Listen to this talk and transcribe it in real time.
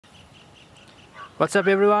What's up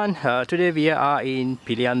everyone? Today we are in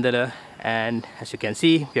Piliyandala, and as you can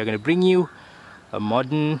see we are going to bring you a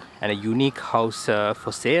modern and a unique house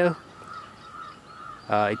for sale.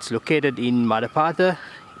 It's located in Madapatha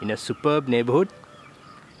in a superb neighborhood.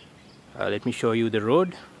 Let me show you the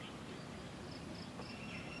road.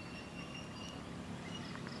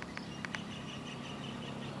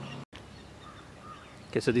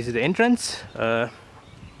 Okay, so this is the entrance. As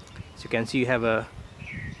you can see, you have a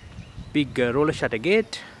big roller shutter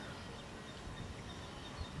gate,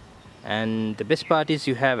 and the best part is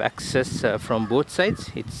you have access from both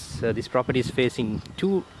sides. This property is facing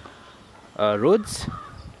two roads.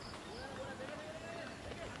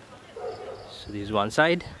 So this is one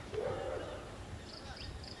side.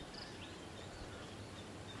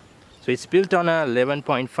 So it's built on a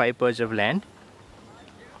 11.5 perch of land,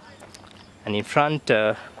 and in front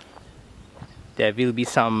there will be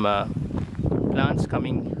some plants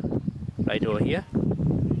coming right over here.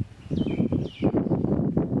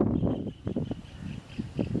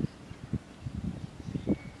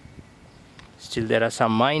 Still there are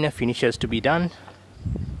some minor finishes to be done.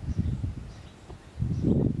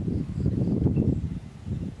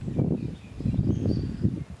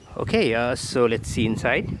 Okay, so let's see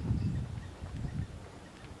inside.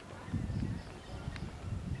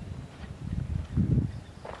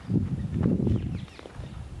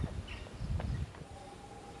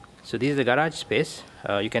 So this is the garage space.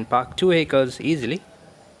 You can park 2 vehicles easily,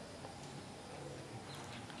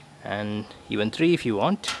 and even 3 if you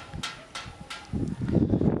want.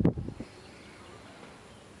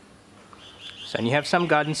 So, and you have some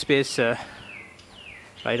garden space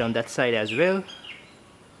right on that side as well.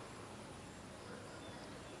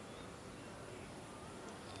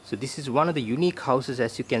 So this is one of the unique houses.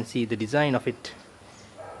 As you can see, the design of it,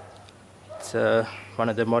 it's one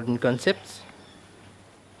of the modern concepts.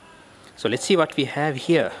 So let's see what we have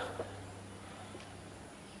here.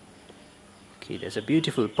 Okay, there's a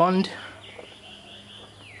beautiful pond.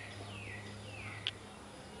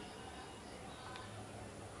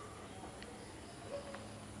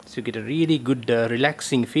 So you get a really good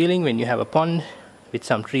relaxing feeling when you have a pond with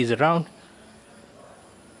some trees around.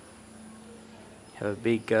 You have a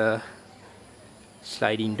big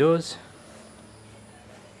sliding doors.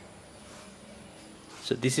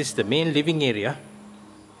 So this is the main living area.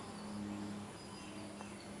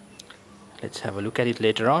 Let's have a look at it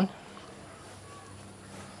later on.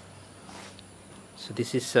 So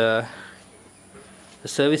this is the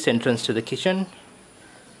service entrance to the kitchen.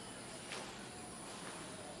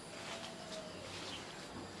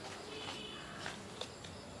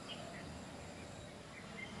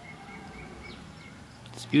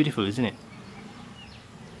 It's beautiful, isn't it?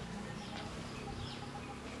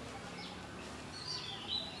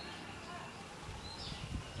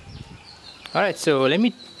 Alright, so let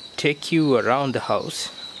me take you around the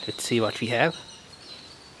house. Let's see what we have.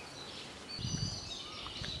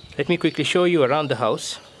 Let me quickly show you around the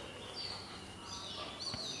house.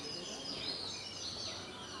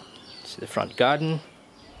 This is the front garden.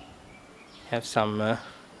 Have some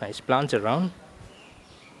nice plants around.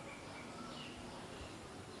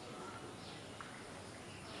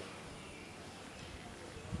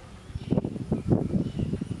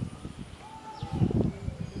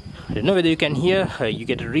 I don't know whether you can hear, you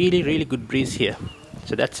get a really good breeze here.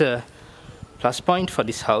 So that's a plus point for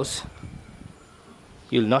this house.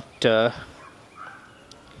 You'll not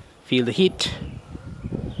feel the heat.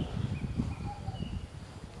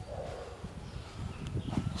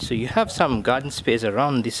 So you have some garden space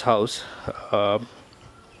around this house. You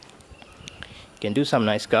can do some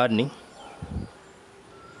nice gardening.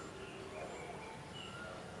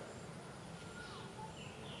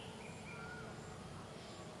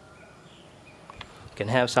 You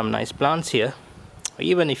can have some nice plants here.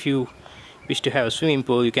 Even if you wish to have a swimming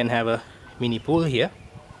pool, you can have a mini pool here,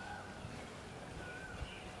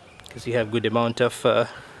 because you have good amount of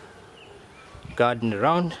garden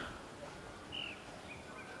around.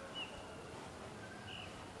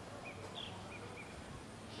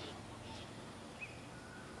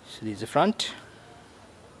 So this is the front.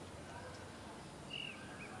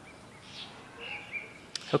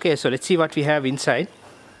 Okay, so let's see what we have inside.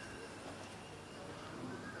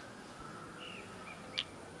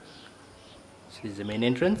 This is the main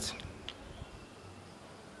entrance,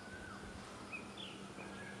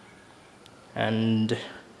 and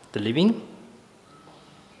the living.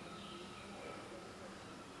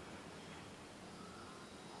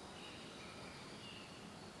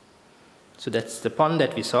 So that's the pond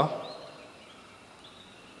that we saw.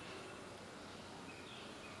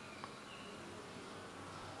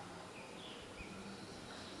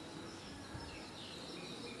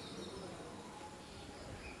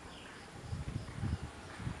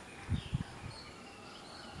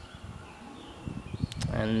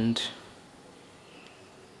 And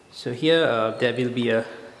so here there will be a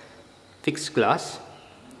fixed glass.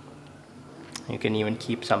 You can even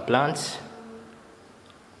keep some plants.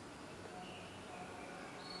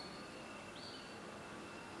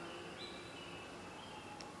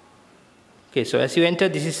 Okay, so as you enter,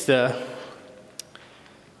 this is the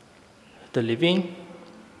living,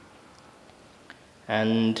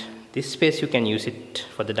 and this space you can use it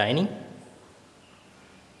for the dining.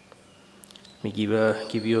 Let me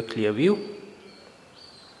give you a clear view.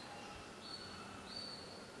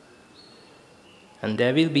 And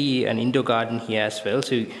there will be an indoor garden here as well.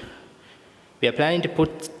 So we are planning to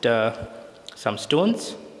put some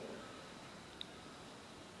stones.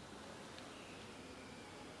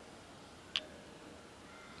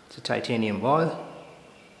 It's a titanium wall.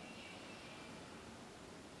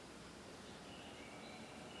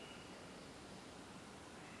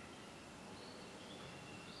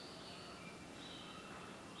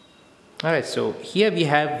 Alright, so here we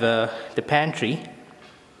have the pantry.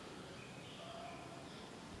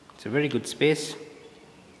 It's a very good space.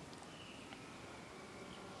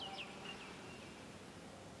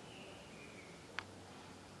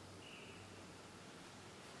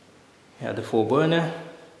 Here the 4-burner.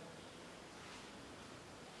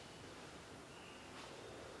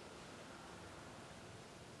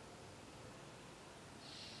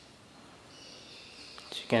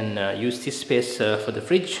 So you can use this space for the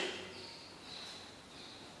fridge.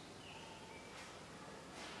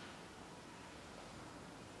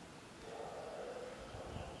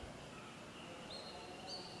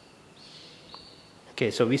 Okay,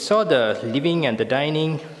 so we saw the living and the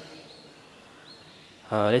dining.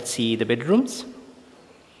 Let's see the bedrooms.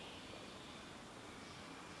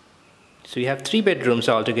 So we have 3 bedrooms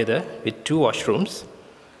altogether with 2 washrooms.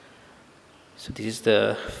 So this is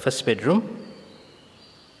the first bedroom.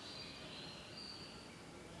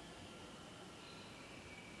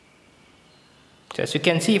 So as you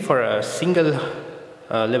can see, for a single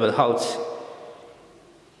level house,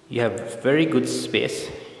 you have very good space.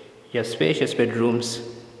 You have spacious bedrooms,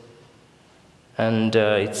 and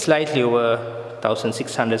it's slightly over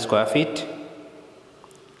 1,600 square feet.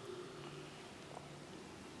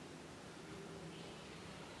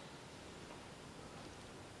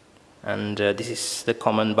 And this is the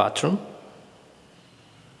common bathroom.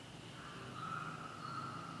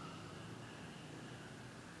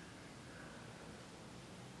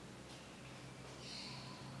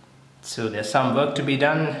 So there's some work to be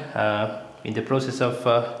done in the process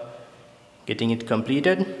of getting it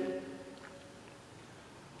completed.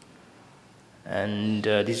 And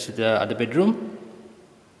this is the other bedroom.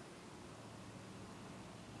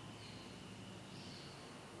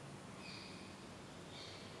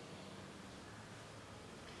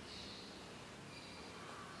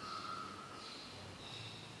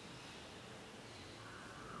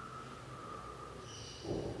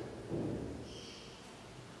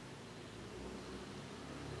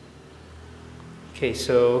 Okay,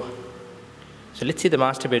 so let's see the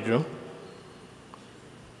master bedroom.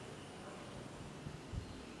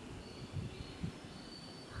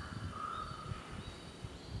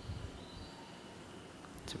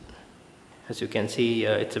 So, as you can see,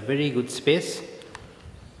 it's a very good space.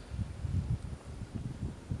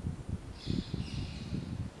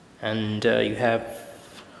 And you have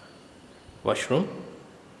washroom.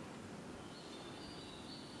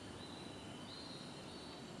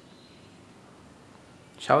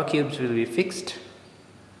 Shower cubes will be fixed,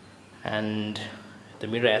 and the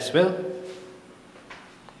mirror as well.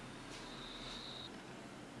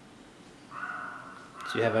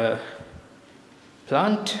 So you have a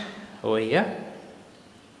plant over here.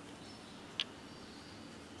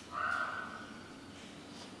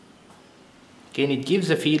 Again, it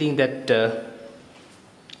gives a feeling that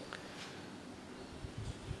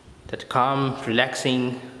that calm,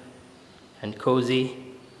 relaxing, and cozy.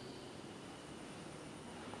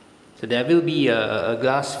 So there will be a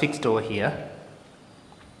glass fixed over here.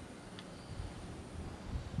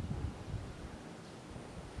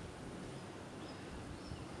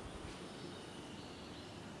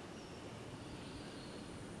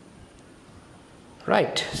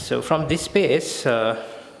 Right, so from this space, you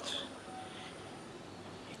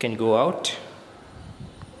can go out.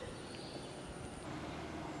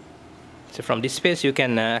 So from this space, you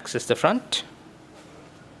can access the front.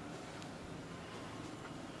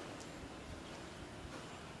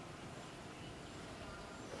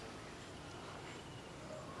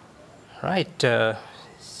 Right,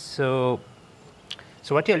 so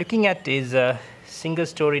what you're looking at is a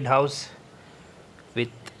single-storied house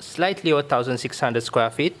with slightly over 1,600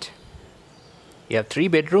 square feet. You have 3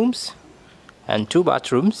 bedrooms and 2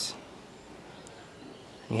 bathrooms.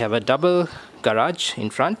 You have a double garage in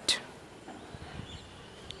front.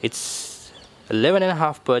 It's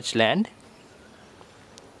 11.5 perch land,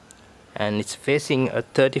 and it's facing a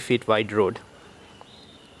 30 feet wide road.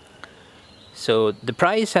 So the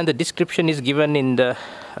price and the description is given in the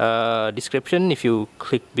description. If you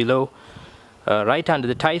click below, right under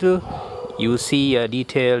the title, you will see a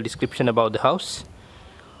detailed description about the house.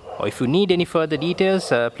 Or if you need any further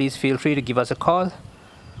details, please feel free to give us a call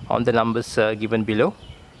on the numbers given below.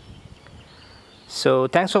 So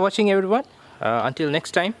thanks for watching, everyone. Until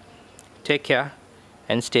next time, take care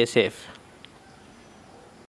and stay safe.